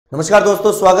नमस्कार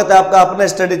दोस्तों, स्वागत है आपका अपना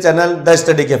study channel the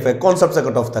study cafe concept से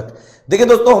कट ऑफ तक। देखिए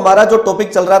दोस्तों, हमारा जो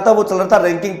टॉपिक चल रहा था वो चल रहा था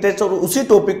रैंकिंग टेस्ट, और उसी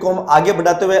टॉपिक को हम आगे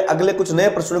बढ़ाते हुए अगले कुछ नए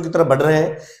प्रश्नों की तरफ बढ़ रहे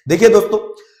हैं। देखिए दोस्तों,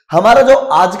 हमारा जो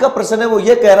आज का प्रश्न है वो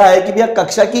ये कह रहा है कि भैया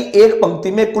कक्षा की एक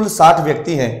पंक्ति में कुल 60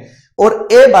 व्यक्ति हैं और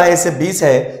ए बाएं से 20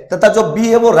 है तथा जो बी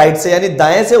है वो राइट से यानी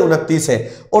दाएं से 29 है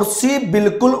और सी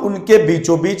बिल्कुल उनके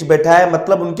बीचों बीच बैठा है,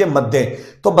 मतलब उनके मध्य।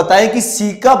 तो बताएं कि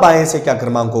सी का बाएं से क्या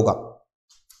क्रमांक होगा।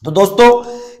 तो दोस्तों,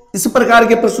 इस प्रकार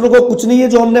के प्रश्नों को कुछ नहीं है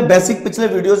जो हमने बेसिक पिछले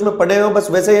वीडियोस में पढ़े हुए, बस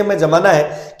वैसे ही हमें जमाना है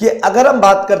कि अगर हम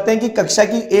बात करते हैं कि कक्षा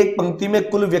की एक पंक्ति में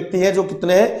कुल व्यक्ति हैं जो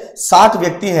कितने हैं, 60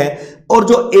 व्यक्ति हैं, और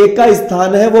जो ए का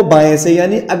स्थान है वो बाएं से,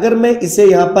 यानी अगर मैं इसे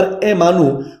यहां पर ए मानूं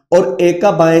और ए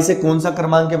का बाएं से कौन सा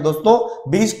क्रमांक है दोस्तों,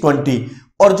 20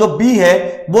 और जो बी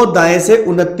है वो दाएं से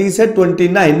 29 है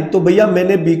 29। तो भैया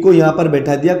मैंने बी को यहां पर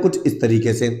बैठा दिया कुछ इस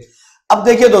तरीके से। अब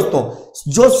देखिए दोस्तों,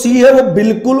 जो सी है वो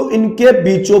बिल्कुल इनके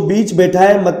बीचों बीच बैठा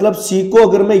है, मतलब सी को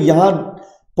अगर मैं यहां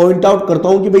पॉइंट आउट करता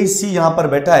हूं कि भाई सी यहां पर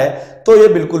बैठा है तो ये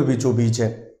बिल्कुल बीचों बीच है।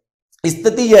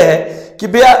 स्थिति यह है कि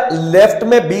भैया लेफ्ट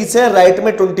में 20 है, राइट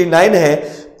में 29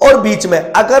 है, और बीच में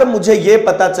अगर मुझे यह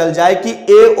पता चल जाए कि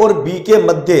ए और बी के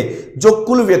मध्य जो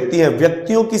कुल व्यक्ति हैं,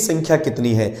 व्यक्तियों की संख्या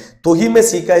कितनी है, तो ही मैं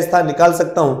सी का स्थान निकाल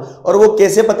सकता हूं। और वो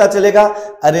कैसे पता चलेगा?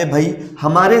 अरे भाई,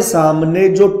 हमारे सामने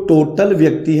जो टोटल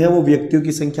व्यक्ति हैं वो व्यक्तियों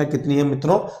की संख्या कितनी है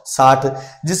मित्रों, 60,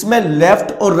 जिसमें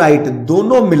लेफ्ट और राइट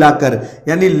दोनों मिलाकर,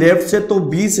 यानी लेफ्ट से तो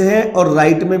 20 है और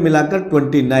राइट में मिलाकर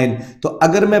 29। तो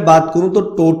अगर मैं बात करूं तो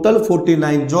टोटल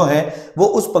 49 जो है वो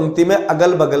उस पंक्ति में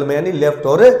अगल बगल में यानी लेफ्ट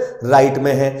और राइट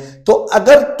में है। तो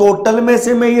अगर टोटल में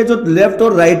से मैं ये जो लेफ्ट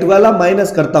और राइट वाला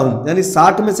माइनस करता हूं, यानी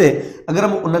 60 में से अगर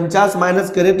हम 49 माइनस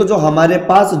करें तो जो हमारे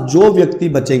पास जो व्यक्ति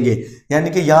बचेंगे, यानी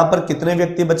कि यहां पर कितने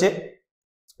व्यक्ति बचे,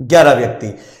 11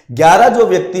 व्यक्ति। 11 जो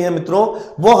व्यक्ति हैं मित्रों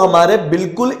वो हमारे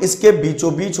बिल्कुल इसके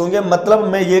बीचों बीच होंगे। मतलब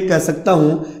मैं ये कह सकता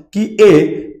हूं कि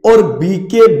ए और बी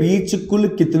के बीच कुल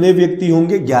कितने व्यक्ति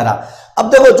होंगे, 11। अब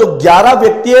देखो, जो 11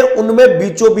 व्यक्ति है उनमें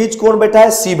बीचों बीच कौन बैठा है,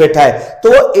 सी बैठा है। तो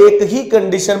वो एक ही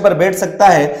कंडीशन पर बैठ सकता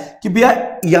है कि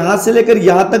भैया यहां से लेकर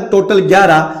यहां तक टोटल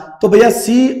 11, तो भैया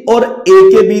सी और ए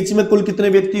के बीच में कुल कितने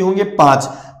व्यक्ति होंगे, 5,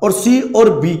 और सी और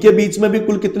बी के बीच में भी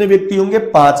कुल कितने व्यक्ति होंगे,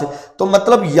 5। तो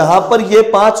मतलब यहां पर ये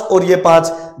 5 और ये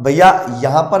 5, भैया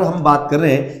यहां पर हम बात कर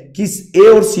रहे हैं कि ए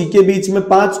और सी के बीच में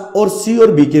 5 और सी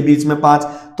और बी के बीच में 5,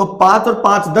 तो 5 और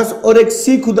 5 10 और एक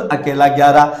सी खुद अकेला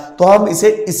 11। तो हम इसे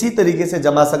इसी तरीके से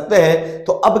जमा सकते हैं।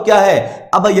 तो अब क्या है,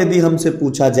 अब यदि हमसे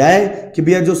पूछा जाए कि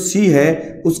भैया जो सी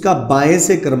है उसका बाएं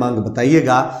से क्रमांक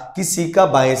बताइएगा कि सी का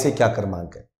बाएं से क्या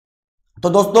क्रमांक है। तो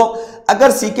दोस्तों,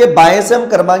 अगर सी के बाएं से हम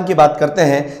क्रमांक की बात करते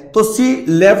हैं तो सी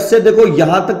लेफ्ट से देखो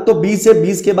यहां तक तो 20 है,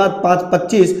 20 के बाद 5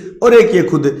 25 और एक ये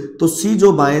खुद, तो सी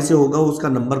जो बाएं से होगा उसका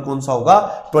नंबर कौन सा होगा,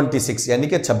 26 यानी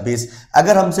कि 26।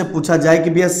 अगर हमसे पूछा जाए कि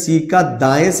भैया सी का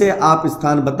दाएं से आप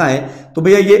स्थान बताएं तो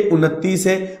भैया ये 29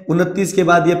 है, 29 के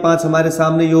बाद ये 5 हमारे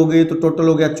सामने ये हो गए, तो टोटल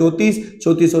हो गया 34,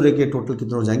 34 और एक ये टोटल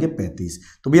कितने हो जाएंगे, 35।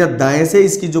 तो भैया दाएं से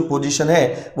इसकी जो पोजीशन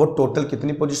है वो टोटल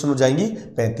कितनी पोजीशन हो जाएंगी,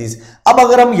 35। अब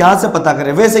अगर हम यहां से पता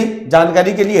करें वैसे ही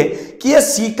जानकारी के लिए कि ये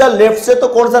सी का लेफ्ट से तो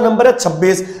कौन सा नंबर है,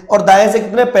 26, और दाएं से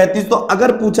कितने, 35। तो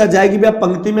अगर पूछा जाए कि भैया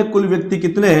पंक्ति में कुल व्यक्ति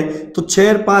कितने हैं, तो 6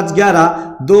 और 5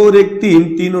 11, 2 और 1 3,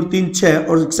 3 और 3 6,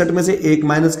 और 61 में से 1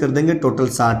 माइनस कर देंगे, टोटल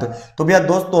 60। तो भैया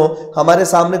दोस्तों, हमारे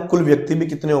सामने कुल व्यक्ति भी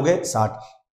कितने हो गए, 60।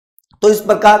 तो इस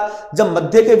प्रकार जब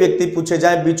मध्य के व्यक्ति पूछे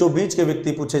जाए, बीचों बीच के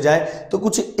व्यक्ति पूछे जाए, तो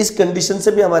कुछ इस कंडीशन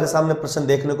से भी हमारे सामने प्रश्न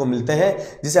देखने को मिलते हैं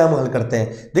जिसे हम हल करते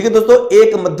हैं। देखिए दोस्तों,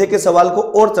 एक मध्य के सवाल को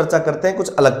और चर्चा करते हैं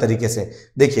कुछ अलग तरीके से,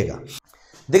 देखिएगा।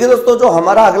 देखिए दोस्तों, जो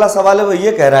हमारा अगला सवाल है वो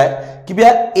ये कह रहा है कि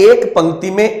भैया एक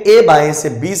पंक्ति में ए बाएं से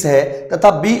 20 है तथा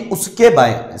बी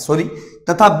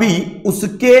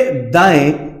उसके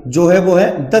दाएं जो है वो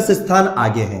है 10 स्थान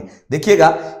आगे है। देखिएगा,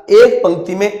 एक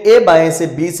पंक्ति में ए बाएं से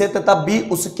 20 है तथा बी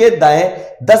उसके दाएं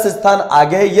 10 स्थान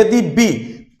आगे है। यदि बी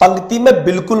पंक्ति में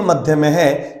बिल्कुल मध्य में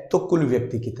है तो कुल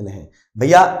व्यक्ति कितने हैं।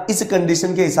 भैया इस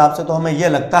कंडीशन के हिसाब से तो हमें यह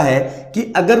लगता है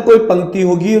कि अगर कोई पंक्ति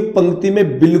होगी, पंक्ति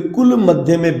में बिल्कुल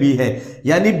मध्य में बी है,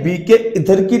 यानी बी के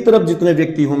इधर की तरफ जितने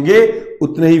व्यक्ति होंगे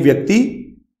उतने ही व्यक्ति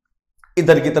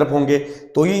इधर की तरफ होंगे,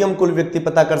 तो ही हम कुल व्यक्ति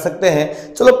पता कर सकते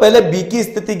हैं। चलो पहले बी की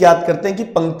स्थिति ज्ञात करते हैं कि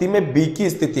पंक्ति में बी की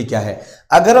स्थिति क्या है।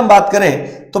 अगर हम बात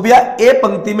करें तो भैया ए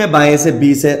पंक्ति में बाएं से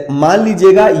 20 है, मान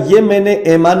लीजिएगा ये मैंने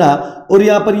ए माना और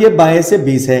यहां पर ये बाएं से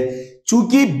 20 है।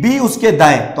 चूंकि बी उसके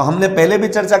दाएं, तो हमने पहले भी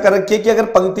चर्चा कर रखी है कि अगर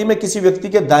पंक्ति में किसी व्यक्ति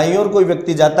के दाएं और कोई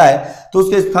व्यक्ति जाता है तो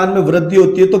उसके स्थान में वृद्धि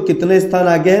होती है, तो कितने स्थान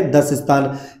आगे हैं, 10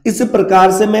 स्थान। इस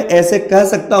प्रकार से मैं ऐसे कह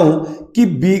सकता हूं कि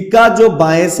बी का जो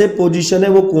बाएं से पोजीशन है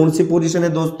वो कौन सी पोजीशन है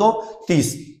दोस्तों,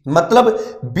 30। मतलब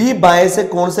बी बाएं से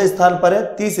कौन से स्थान पर है?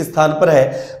 30 स्थान पर है,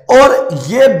 और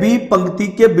ये बी पंक्ति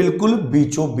के बिल्कुल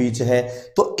बीचों बीच है।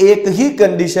 तो एक ही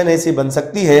कंडीशन ऐसी बन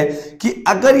सकती है कि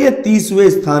अगर ये 30वें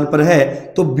स्थान पर है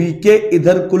तो बी के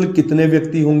इधर कुल कितने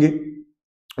व्यक्ति होंगे?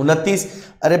 29।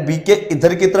 अरे बी के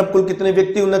इधर की तरफ कुल कितने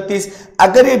व्यक्ति? 29।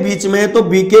 अगर ये बीच में है तो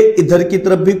बी के इधर की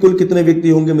तरफ भी कुल कितने व्यक्ति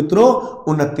होंगे मित्रों?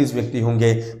 29 व्यक्ति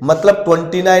होंगे। मतलब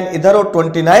 29 इधर और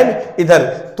 29 इधर,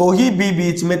 तो ही बी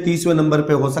बीच में 30वें नंबर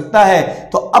पे हो सकता है।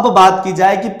 तो अब बात की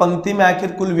जाए कि पंक्ति में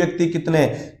आखिर कुल व्यक्ति कितने,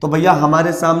 तो भैया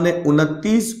हमारे सामने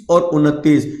 29 और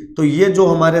 29, तो ये जो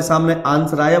हमारे सामने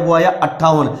आंसर आया वो आया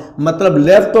 58। मतलब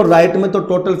लेफ्ट और राइट में तो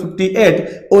टोटल 58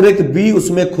 और एक बी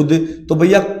उसमें खुद, तो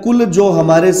भैया कुल जो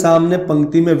हमारे सामने पंक्ति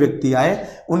में व्यक्ति आए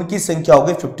उनकी संख्या हो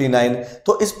गई 59।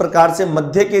 तो इस प्रकार से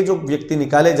मध्य के जो व्यक्ति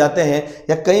निकाले जाते हैं,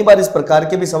 या कई बार इस प्रकार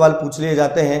के भी सवाल पूछ लिए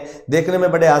जाते हैं। देखने में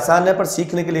बड़े आसान है पर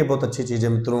सीखने के लिए बहुत अच्छी चीज है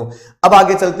मित्रों। अब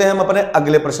आगे चलते हैं हम अपने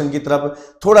अगले प्रश्न की तरफ।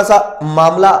 थोड़ा सा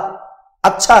मामला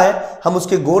अच्छा है, हम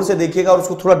उसके गौर से देखिएगा और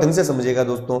उसको थोड़ा ढंग से समझिएगा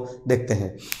दोस्तों। देखते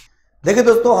हैं। देखिए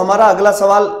दोस्तों, हमारा अगला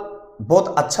सवाल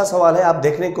बहुत अच्छा सवाल है, आप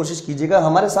देखने की कोशिश कीजिएगा।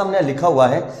 हमारे सामने लिखा हुआ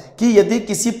है कि यदि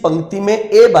किसी पंक्ति में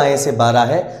ए बाएं से 12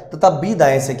 है तथा बी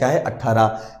दाएं से क्या है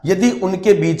 18, यदि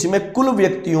उनके बीच में कुल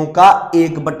व्यक्तियों का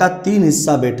 1/3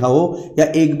 हिस्सा बैठा हो या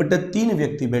 1/3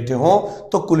 व्यक्ति बैठे हो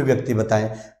तो कुल व्यक्ति बताएं।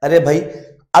 अरे भाई,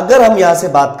 अगर हम यहां से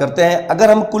बात करते हैं,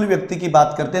 अगर हम कुल व्यक्ति की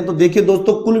बात करते हैं तो देखिए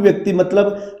दोस्तों, कुल व्यक्ति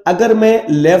मतलब अगर मैं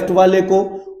लेफ्ट वाले को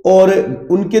और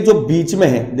उनके जो बीच में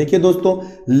है, देखिए दोस्तों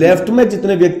लेफ्ट में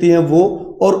जितने व्यक्ति हैं वो,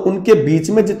 और उनके बीच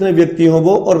में जितने व्यक्ति हैं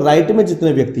वो, और राइट में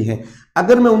जितने व्यक्ति हैं,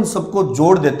 अगर मैं उन सबको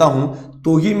जोड़ देता हूं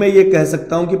तो ही मैं ये कह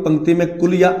सकता हूं कि पंक्ति में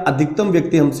कुल या अधिकतम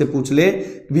व्यक्ति हमसे पूछ ले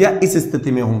भैया इस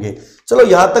स्थिति में होंगे। चलो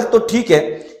यहां तक तो ठीक है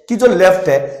कि जो लेफ्ट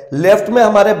है, लेफ्ट में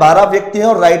हमारे 12 व्यक्ति हैं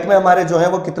और राइट में हमारे जो है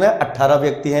वो कितने 18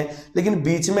 व्यक्ति हैं, लेकिन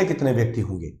बीच में कितने व्यक्ति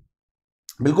होंगे?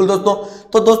 बिल्कुल दोस्तों,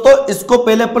 तो दोस्तों इसको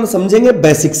पहले अपन समझेंगे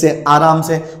बेसिक से, आराम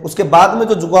से, उसके बाद में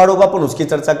जो जुगाड़ होगा अपन उसकी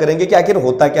चर्चा करेंगे कि आखिर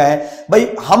होता क्या है। भाई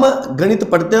हम गणित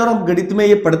पढ़ते हैं और हम गणित में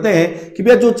ये पढ़ते हैं कि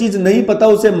भैया जो चीज नहीं पता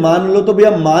उसे मान लो, तो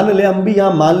भैया मान ले, हम भी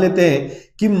यहां मान लेते हैं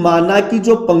कि माना कि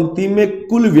जो पंक्ति में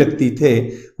कुल व्यक्ति थे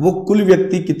वो कुल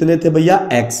व्यक्ति कितने थे भैया?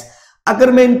 x।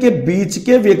 अगर मैं इनके बीच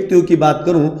के व्यक्तियों की बात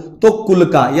करूं तो कुल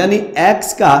का यानी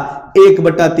x का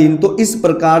 1/3, तो इस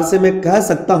प्रकार से मैं कह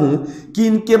सकता हूं कि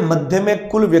इनके मध्य में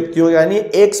कुल व्यक्तियों यानी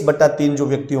 1/3 जो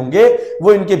व्यक्ति होंगे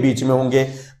वो इनके बीच में होंगे।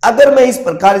 अगर मैं इस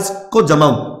प्रकार इसको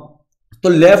जमाऊं तो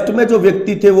लेफ्ट में जो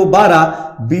व्यक्ति थे वो 12,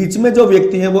 बीच में जो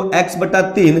व्यक्ति हैं वो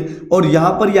x/3, और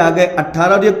यहां पर ये आ गए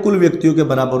 18 और ये कुल व्यक्तियों के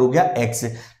बराबर हो गया x।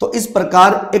 तो इस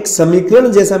प्रकार एक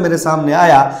समीकरण जैसा मेरे सामने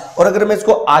आया, और अगर मैं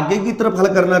इसको आगे की तरफ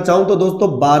हल करना चाहूं तो दोस्तों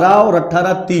 12 और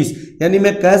 18 30, यानी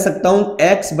मैं कह सकता हूं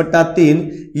x/3,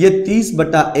 ये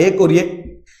 30/1, और ये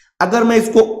अगर मैं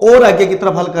इसको और आगे की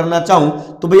तरफ हल करना चाहूं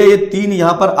तो भैया ये 3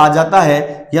 यहां पर आ जाता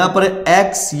है, यहां पर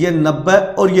x, ये 90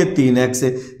 और ये 3x।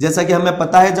 जैसा कि हमें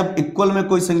पता है जब इक्वल में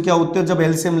कोई संख्या होती है, जब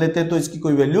एलसीएम लेते हैं तो इसकी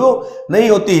कोई वैल्यू नहीं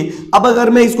होती। अब अगर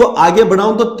मैं इसको आगे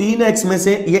बढ़ाऊं तो 3x में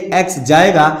से ये x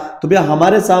जाएगा, तो भैया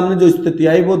हमारे सामने जो स्थिति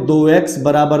आई वो 2x =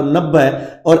 90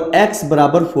 और x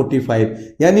 = 45।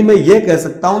 यानी मैं ये कह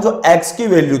सकता हूं जो x की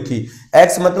वैल्यू थी,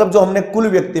 x मतलब जो हमने कुल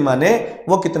व्यक्ति माने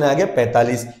वो कितने आ गए?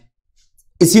 45।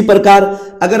 इसी प्रकार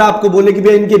अगर आपको बोले कि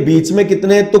भैया इनके बीच में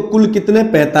कितने हैं तो कुल कितने?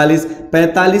 45।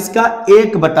 45 का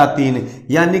 1/3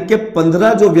 यानी कि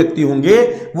 15 जो व्यक्ति होंगे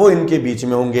वो इनके बीच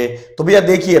में होंगे। तो भैया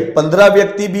देखिए 15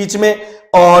 व्यक्ति बीच में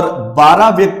और 12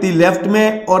 व्यक्ति लेफ्ट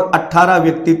में और 18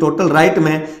 व्यक्ति टोटल राइट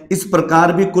में। इस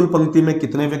प्रकार भी कुल पंक्ति में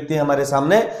कितने व्यक्ति हमारे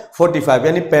सामने? 45,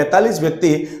 यानी 45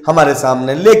 व्यक्ति हमारे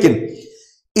सामने। लेकिन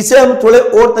इसे हम थोड़े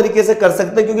और तरीके से कर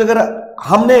सकते हैं, क्योंकि अगर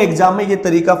हमने एग्जाम में ये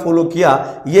तरीका फॉलो किया,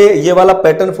 ये वाला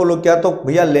पैटर्न फॉलो किया, तो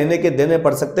भैया लेने के देने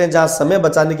पड़ सकते हैं। जहां समय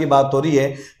बचाने की बात हो रही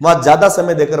है वहां ज्यादा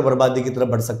समय देकर बर्बादी की तरफ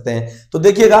बढ़ सकते हैं। तो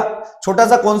देखिएगा, छोटा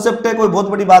सा कॉन्सेप्ट है, कोई बहुत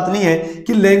बड़ी बात नहीं है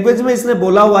कि लैंग्वेज में इसने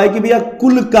बोला हुआ है कि भैया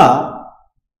कुल का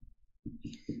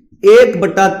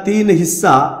 1/3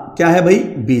 हिस्सा क्या है भाई?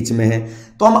 बीच में है।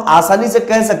 तो हम आसानी से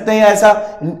कह सकते हैं,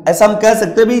 ऐसा हम कह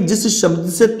सकते हैं भाई जिस शब्द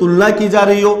से तुलना की जा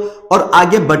रही हो और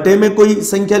आगे बटे में कोई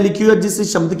संख्या लिखी हो, जिस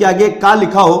शब्द के आगे का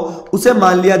लिखा हो उसे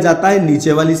मान लिया जाता है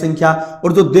नीचे वाली संख्या,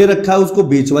 और जो दे रखा है उसको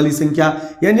बीच वाली संख्या।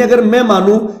 यानी अगर मैं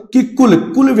मानूं कि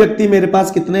कुल व्यक्ति मेरे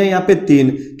पास कितने हैं? यहाँ पे 3।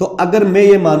 तो अगर मैं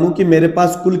ये मानूं कि मेरे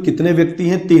पास कुल कितने व्यक्ति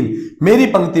हैं? 3 मेरी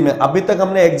पंक्ति में। अभी तक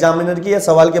हमने एग्जामिनर की या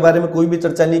सवाल के बारे में कोई भी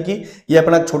चर्चा नहीं की, ये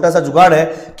अपना छोटा सा जुगाड़ है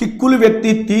कि कुल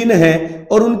व्यक्ति 3 है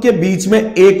और उनके बीच में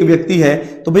एक व्यक्ति है।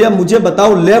 तो भैया मुझे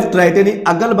बताओ लेफ्ट राइट यानी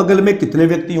अगल बगल में कितने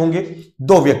व्यक्ति होंगे?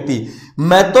 2 व्यक्ति।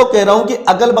 मैं तो कह रहा हूं कि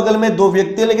अगल बगल में 2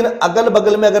 व्यक्ति हैं, लेकिन अगल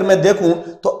बगल में अगर मैं देखूं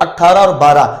तो 18 और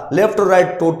 12 लेफ्ट और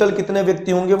राइट टोटल कितने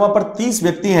व्यक्ति होंगे, वहां पर 30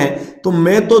 व्यक्ति हैं। तो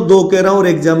मैं तो 2 कह रहा हूं और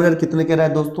एग्जामिनर कितने कह रहा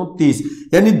है दोस्तों, 30,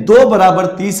 यानी 2 बराबर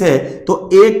 30 है। तो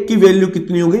 1 की वैल्यू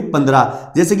कितनी हो गई,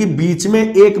 15। जैसे कि बीच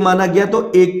में 1 माना गया तो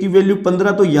 1 की वैल्यू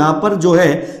 15, तो यहां पर जो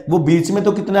है वो बीच में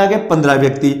तो कितने आ गए, 15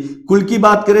 व्यक्ति। कुल की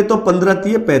बात करें तो 15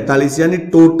 3 45, यानी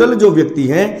टोटल जो व्यक्ति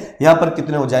हैं यहां पर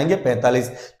कितने हो जाएंगे,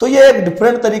 45। तो ये एक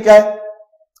डिफरेंट तरीका है,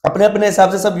 अपने अपने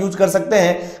हिसाब से सब यूज कर सकते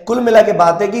हैं। कुल मिला के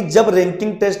बात है कि जब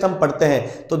रैंकिंग टेस्ट हम पढ़ते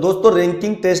हैं तो दोस्तों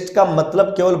रैंकिंग टेस्ट का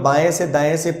मतलब केवल बाएं से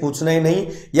दाएं से पूछना ही नहीं,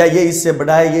 या ये इससे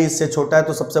बड़ा है ये इससे छोटा है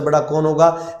तो सबसे बड़ा कौन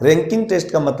होगा। रैंकिंग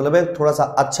टेस्ट का मतलब है थोड़ा सा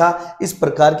अच्छा इस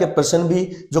प्रकार के प्रश्न भी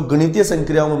जो गणितीय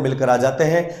संक्रियाओं में मिलकर आ जाते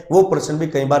हैं, वो प्रश्न भी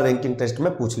कई बार रैंकिंग टेस्ट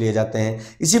में पूछ लिए जाते हैं।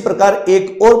 इसी प्रकार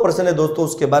एक और प्रश्न है दोस्तों,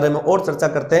 उसके बारे में और चर्चा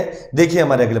करते हैं। देखिए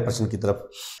हमारे अगले प्रश्न की तरफ।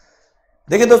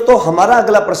 देखिए दोस्तों, हमारा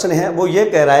अगला प्रश्न है वो ये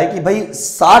कह रहा है कि भाई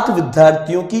 60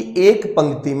 विद्यार्थियों की एक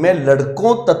पंक्ति में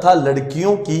लड़कों तथा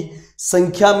लड़कियों की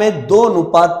संख्या में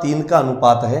 2:3 का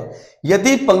अनुपात है।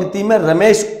 यदि पंक्ति में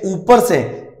रमेश ऊपर से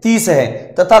 30 है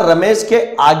तथा रमेश के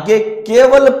आगे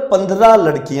केवल 15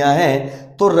 लड़कियां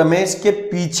हैं, तो रमेश के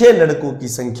पीछे लड़कों की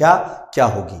संख्या क्या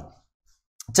होगी।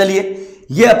 चलिए,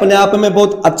 ये अपने आप में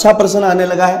बहुत अच्छा प्रश्न आने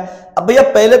लगा है। अब भैया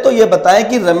पहले तो ये बताएं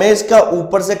कि रमेश का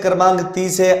ऊपर से क्रमांक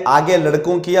 30 है, आगे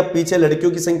लड़कों की या पीछे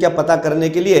लड़कियों की संख्या पता करने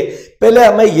के लिए पहले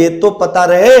हमें ये तो पता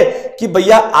रहे कि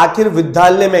भैया आखिर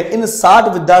विद्यालय में इन 60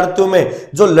 विद्यार्थियों में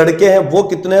जो लड़के हैं वो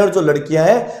कितने हैं और जो लड़कियां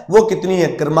हैं वो कितनी है।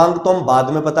 क्रमांक तो हम बाद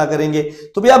में पता करेंगे।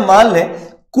 तो भैया मान लें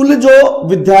कुल जो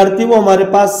विद्यार्थी वो हमारे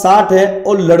पास 60 है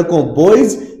और लड़कों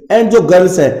बॉयज एंड जो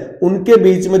गर्ल्स है उनके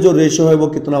बीच में जो रेशो है वो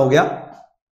कितना हो गया,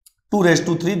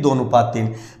 2:3, 2:3।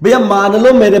 भैया मान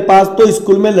लो मेरे पास तो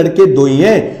स्कूल में लड़के 2 ही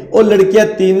हैं और लड़कियां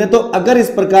 3 हैं, तो अगर इस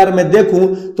प्रकार मैं देखूं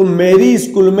तो मेरी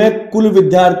स्कूल में कुल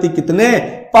विद्यार्थी कितने,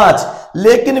 5।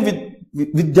 लेकिन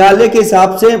विद्यालय के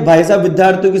हिसाब से भाई साहब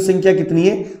विद्यार्थियों की संख्या कितनी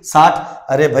है, 60।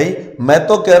 अरे भाई मैं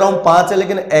तो कह रहा हूं 5 है,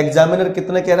 लेकिन एग्जामिनर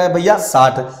कितने कह रहा है भैया,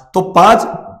 60। तो 5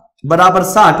 बराबर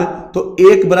 60, तो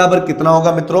 1 बराबर कितना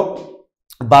होगा मित्रों,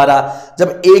 12।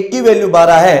 जब 1 की वैल्यू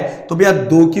 12 है तो भैया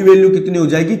 2 की वैल्यू कितनी हो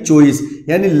जाएगी, 24।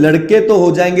 यानी लड़के तो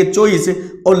हो जाएंगे 24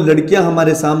 और लड़कियां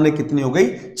हमारे सामने कितनी हो गई,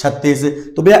 36।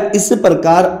 तो भैया इस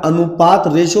प्रकार अनुपात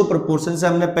रेशो प्रोपोर्शन से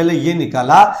हमने पहले ये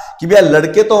निकाला कि भैया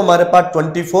लड़के तो हमारे पास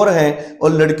 24 हैं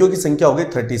और लड़कियों की संख्या हो गई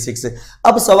 36।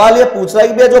 अब सवाल यह पूछ रहा है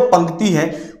कि भैया जो पंक्ति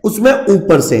है उसमें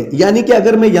ऊपर से, यानी कि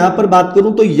अगर मैं यहां पर बात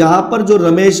करूं तो यहां पर जो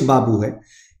रमेश बाबू है,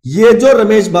 ये जो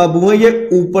रमेश बाबू है ये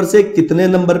ऊपर से कितने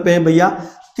नंबर पे है भैया,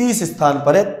 30 स्थान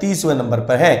पर है, 30वें नंबर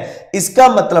पर है। इसका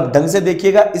मतलब ढंग से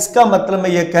देखिएगा, इसका मतलब मैं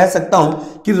ये कह सकता हूं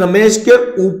कि रमेश के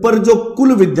ऊपर जो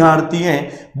कुल विद्यार्थी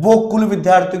हैं वो कुल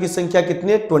विद्यार्थियों की संख्या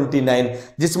कितनी है, 29,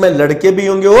 जिसमें लड़के भी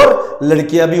होंगे और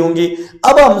लड़कियां भी होंगी।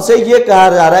 अब हमसे ये कहा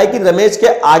जा रहा है कि रमेश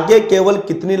के आगे केवल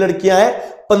कितनी लड़कियां हैं,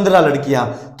 15 लड़कियां।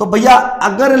 तो भैया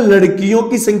अगर लड़कियों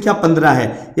की संख्या 15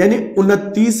 है यानी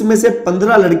 29 में से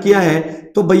 15 लड़कियां हैं,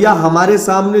 तो भैया हमारे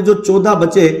सामने जो 14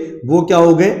 बचे वो क्या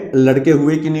हो गए, लड़के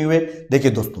हुए कि नहीं हुए।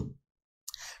 देखिए दोस्तों,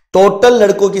 टोटल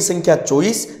लड़कों की संख्या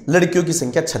 24, लड़कियों की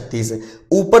संख्या 36 है।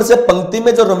 ऊपर से पंक्ति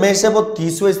में जो रमेश है वो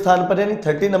 30वें स्थान पर यानी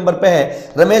 30 नंबर पे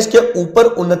है। रमेश के ऊपर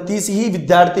 29 ही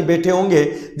विद्यार्थी बैठे होंगे,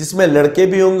 जिसमें लड़के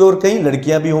भी होंगे और कई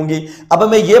लड़कियां भी होंगी। अब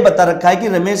हमें यह बता रखा है कि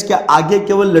रमेश के आगे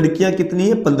केवल लड़कियां कितनी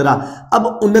है, 15।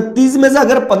 अब 29 में से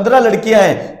अगर 15 लड़कियां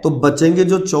हैं तो बचेंगे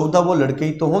जो 14, वो लड़के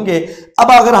ही तो होंगे।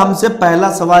 अब अगर हमसे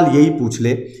पहला सवाल यही पूछ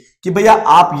ले कि भैया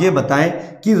आप ये बताएं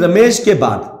कि रमेश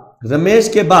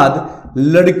के बाद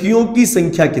लड़कियों की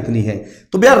संख्या कितनी है,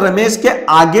 तो भैया रमेश के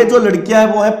आगे जो लड़कियां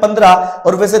हैं वो है 15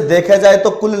 और वैसे देखा जाए तो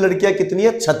कुल लड़कियां कितनी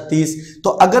है, 36। तो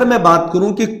अगर मैं बात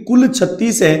करूं कि कुल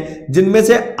 36 है जिनमें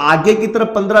से आगे की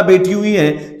तरफ 15 बैठी हुई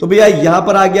हैं, तो भैया यहां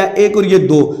पर आ गया 1 और ये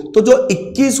 2, तो जो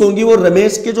 21 होंगी वो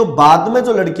रमेश के जो बाद में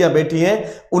जो लड़कियां बैठी हैं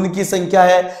उनकी संख्या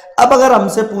है। अब अगर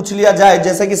हमसे पूछ लिया जाए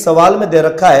जैसा कि सवाल में दे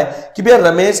रखा है कि भैया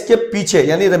रमेश के पीछे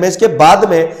यानी रमेश के बाद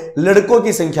में लड़कों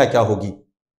की संख्या क्या होगी,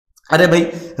 अरे भाई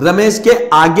रमेश के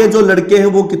आगे जो लड़के हैं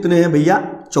वो कितने हैं भैया,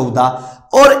 14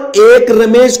 और एक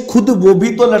रमेश खुद वो भी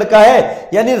तो लड़का है,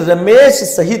 यानी रमेश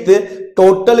सहित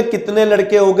टोटल कितने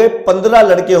लड़के हो गए, 15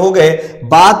 लड़के हो गए।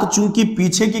 बात चूंकि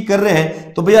पीछे की कर रहे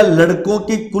हैं तो भैया लड़कों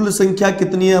की कुल संख्या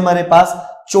कितनी है हमारे पास,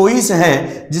 24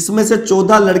 हैं, जिसमें से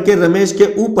 14 लड़के रमेश के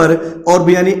ऊपर और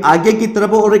भी यानी आगे की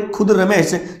तरफ और एक खुद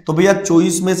रमेश। तो भैया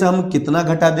 24 में से हम कितना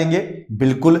घटा देंगे,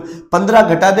 बिल्कुल 15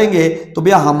 घटा देंगे। तो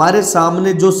भैया हमारे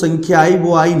सामने जो संख्या आई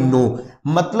वो आई 9,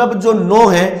 मतलब जो 9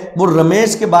 है वो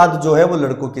रमेश के बाद जो है वो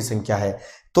लड़कों की संख्या है।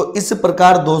 तो इस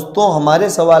प्रकार दोस्तों हमारे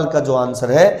सवाल का जो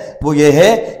आंसर है वो ये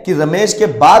है कि रमेश के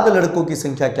बाद लड़कों की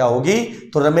संख्या क्या होगी।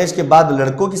 तो रमेश के बाद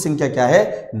लड़कों की संख्या क्या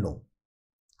है, 9।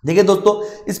 देखिए दोस्तों,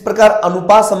 इस प्रकार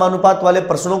अनुपात समानुपात वाले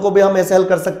प्रश्नों को भी हम ऐसे हल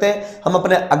कर सकते हैं। हम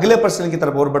अपने अगले प्रश्न की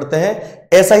तरफ और बढ़ते हैं।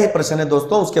 ऐसा ही प्रश्न है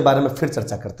दोस्तों, उसके बारे में फिर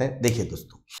चर्चा करते हैं। देखिए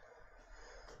दोस्तों,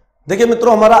 देखिए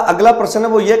मित्रों, हमारा अगला प्रश्न है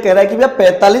वो ये कह रहा है कि भैया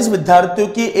 45 विद्यार्थियों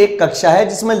की एक कक्षा है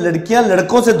जिसमें लड़कियां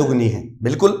लड़कों से दुगनी है।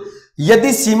 बिल्कुल,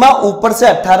 यदि सीमा ऊपर से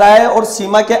 18 है और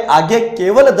सीमा के आगे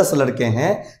केवल 10 लड़के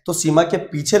हैं तो सीमा के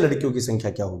पीछे लड़कियों की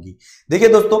संख्या क्या होगी। देखिए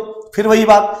दोस्तों, फिर वही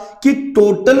बात कि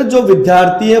टोटल जो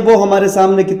विद्यार्थी है वो हमारे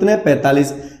सामने कितने,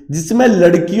 45, जिसमें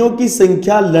लड़कियों की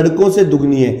संख्या लड़कों से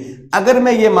दुगनी है। अगर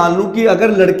मैं ये मान लूं कि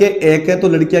अगर लड़के 1 है तो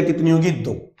लड़कियां कितनी होगी,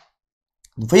 2।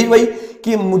 फिर वही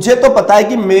कि मुझे तो पता है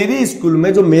कि मेरी स्कूल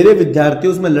में जो मेरे विद्यार्थी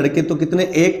उसमें लड़के तो कितने,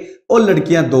 1 और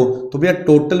लड़कियां 2। तो भैया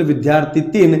टोटल विद्यार्थी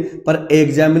 3, पर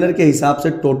एग्जामिनर के हिसाब से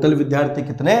टोटल विद्यार्थी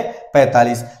कितने,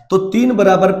 45। तो 3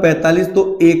 बराबर 45,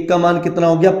 तो 1 का मान कितना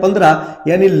हो गया, 15।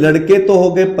 यानी लड़के तो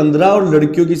हो गए 15 और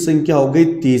लड़कियों की संख्या हो गई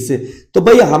 30। तो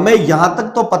भाई हमें यहां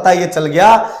तक तो पता ये चल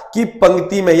गया कि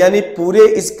पंक्ति में यानी पूरे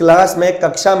इस क्लास में,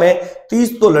 कक्षा में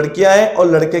 30 तो लड़कियां हैं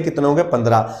और लड़के कितने होंगे,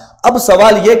 15। अब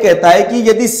सवाल ये कहता है कि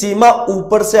यदि सीमा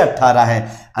ऊपर से 18 है।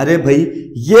 अरे भाई,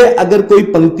 ये अगर कोई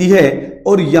पंक्ति है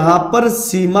और यहां पर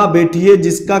सीमा बैठी है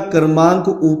जिसका क्रमांक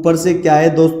ऊपर से क्या है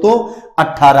दोस्तों,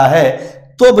 18 है,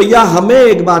 तो भैया हमें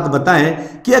एक बात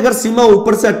बताएं कि अगर सीमा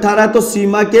ऊपर से 18 है तो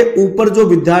सीमा के ऊपर जो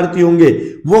विद्यार्थी होंगे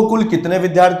वो कुल कितने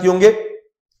विद्यार्थी होंगे,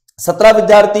 17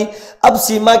 विद्यार्थी। अब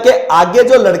सीमा के आगे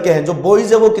जो लड़के हैं, जो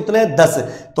बॉयज है, वो कितने हैं, 10।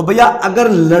 तो भैया अगर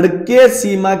लड़के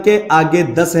सीमा के आगे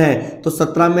 10 हैं तो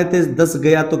 17 में से 10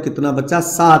 गया तो कितना बचा,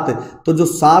 7। तो जो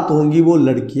 7 होंगी वो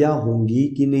लड़कियां होंगी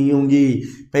कि नहीं होंगी,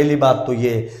 पहली बात तो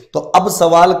ये। तो अब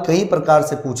सवाल कई प्रकार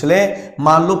से पूछ ले।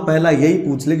 मान लो पहला यही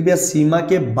पूछ ले कि भैया सीमा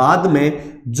के बाद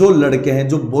में जो लड़के हैं,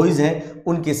 जो बॉयज हैं,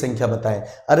 उनकी संख्या बताएं।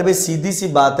 अरे भाई सीधी सी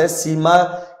बात है, सीमा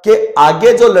के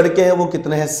आगे जो लड़के हैं वो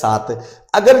कितने हैं, 7।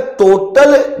 अगर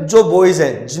टोटल जो बॉयज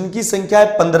हैं जिनकी संख्या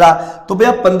है 15, तो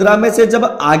भैया 15 में से जब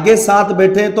आगे 7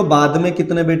 बैठे हैं तो बाद में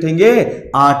कितने बैठेंगे,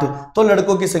 8। तो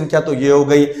लड़कों की संख्या तो ये हो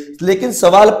गई। लेकिन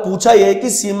सवाल पूछा यह है कि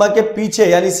सीमा के पीछे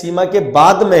यानी सीमा के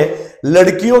बाद में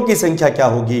लड़कियों की संख्या क्या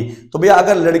होगी। तो भैया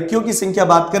अगर लड़कियों की संख्या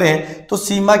बात करें तो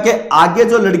सीमा के आगे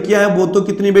जो लड़कियां हैं वो तो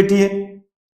कितनी बैठी है,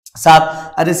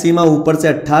 7। अरे सीमा ऊपर से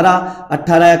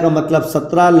 18 का मतलब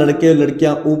 17 लड़के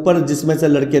लड़कियां ऊपर, जिसमें से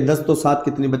लड़के 10, तो 7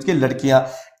 कितनी बच गई, लड़कियां।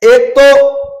 एक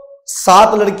तो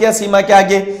 7 लड़कियां सीमा के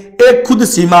आगे, एक खुद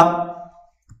सीमा,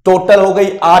 टोटल हो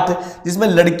गई 8, जिसमें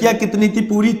लड़कियां कितनी थी,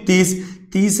 पूरी 30।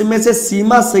 30 में से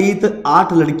सीमा सहित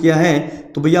 8 लड़कियां हैं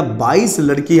तो भैया 22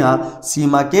 लड़कियां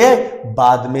सीमा के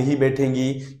बाद में ही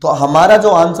बैठेंगी। तो हमारा जो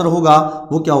आंसर होगा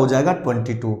वो क्या हो जाएगा,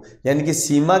 22। यानी कि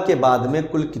सीमा के बाद में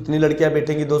कुल कितनी लड़कियां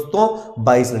बैठेंगी दोस्तों,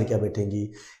 22 लड़कियां बैठेंगी।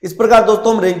 इस प्रकार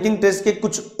दोस्तों हम रैंकिंग टेस्ट के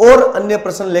कुछ और अन्य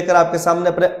प्रश्न लेकर आपके सामने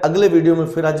अपने अगले वीडियो में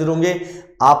फिर हाजिर होंगे।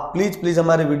 आप प्लीज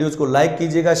हमारे वीडियोज को लाइक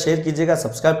कीजिएगा, शेयर कीजिएगा,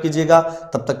 सब्सक्राइब कीजिएगा।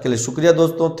 तब तक के लिए शुक्रिया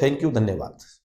दोस्तों, थैंक यू, धन्यवाद।